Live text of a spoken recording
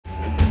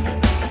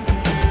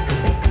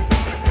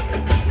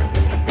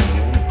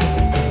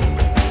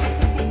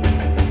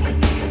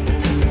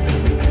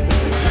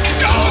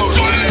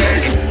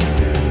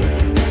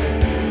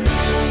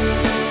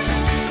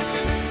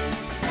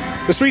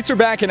The Sweets are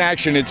back in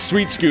action. It's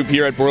Sweet Scoop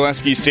here at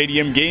Borleski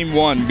Stadium. Game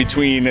 1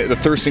 between the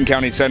Thurston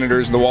County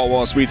Senators and the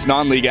Walla Sweets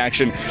non-league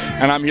action.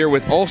 And I'm here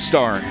with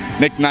All-Star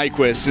Nick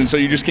Nyquist. And so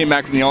you just came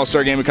back from the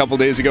All-Star game a couple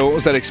days ago. What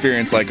was that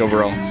experience like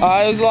overall?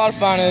 It was a lot of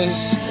fun. It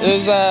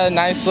was a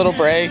nice little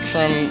break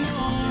from,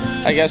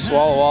 I guess,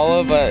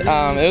 Walla, but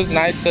it was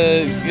nice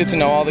to get to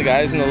know all the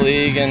guys in the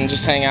league and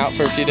just hang out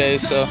for a few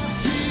days. So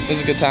it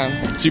was a good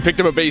time. So you picked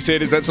up a base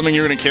hit. Is that something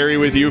you're going to carry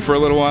with you for a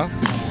little while?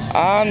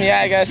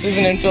 Yeah, I guess it's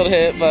an infield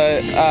hit,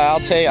 but I'll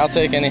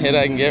take any hit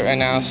I can get right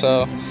now.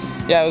 So,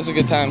 yeah, it was a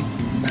good time.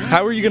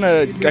 How are you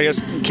gonna, I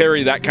guess,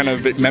 carry that kind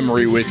of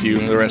memory with you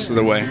the rest of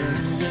the way?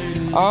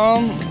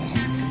 I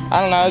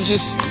don't know. It's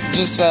just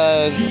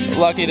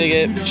lucky to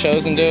get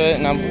chosen to it,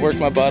 and I've worked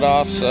my butt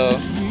off. So,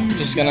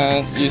 just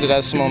gonna use it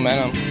as some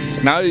momentum.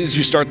 Now, as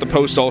you start the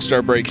post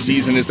All-Star break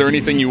season, is there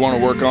anything you want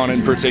to work on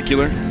in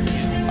particular?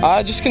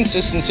 Just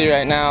consistency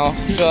right now. I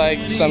feel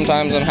like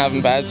sometimes I'm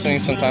having bad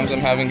swings, sometimes I'm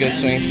having good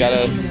swings.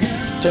 Gotta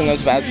turn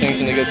those bad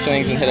swings into good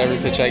swings and hit every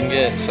pitch I can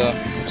get. So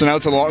now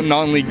it's a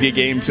non-league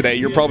game today.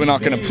 You're probably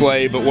not going to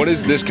play, but what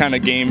does this kind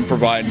of game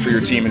provide for your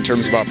team in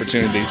terms of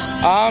opportunities?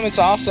 It's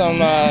awesome.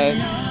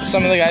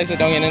 Some of the guys that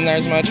don't get in there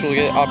as much will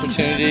get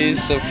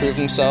opportunities to prove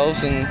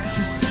themselves, and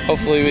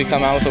hopefully we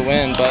come out with a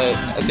win. But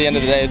at the end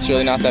of the day, it's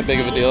really not that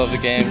big of a deal of the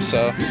game.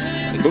 So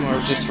it's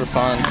more just for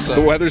fun. So.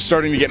 The weather's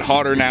starting to get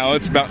hotter now.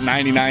 It's about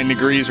 99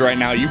 degrees right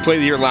now. You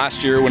played here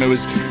last year when it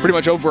was pretty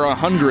much over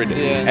 100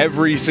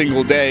 every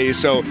single day.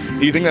 So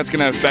do you think that's going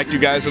to affect you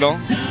guys at all?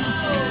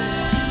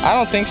 I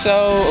don't think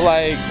so.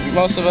 Like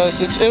most of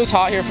us, it was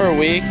hot here for a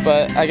week,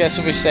 but I guess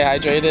if we stay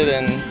hydrated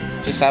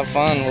and just have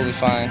fun, we'll be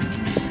fine.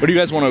 What do you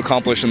guys want to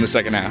accomplish in the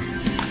second half?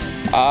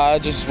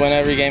 Just win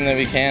every game that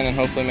we can and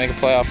hopefully make a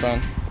playoff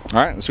run.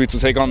 All right, the Sweets will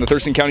take on the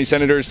Thurston County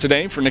Senators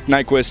today. For Nick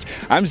Nyquist,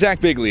 I'm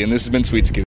Zach Bigley, and this has been Sweet Scoop.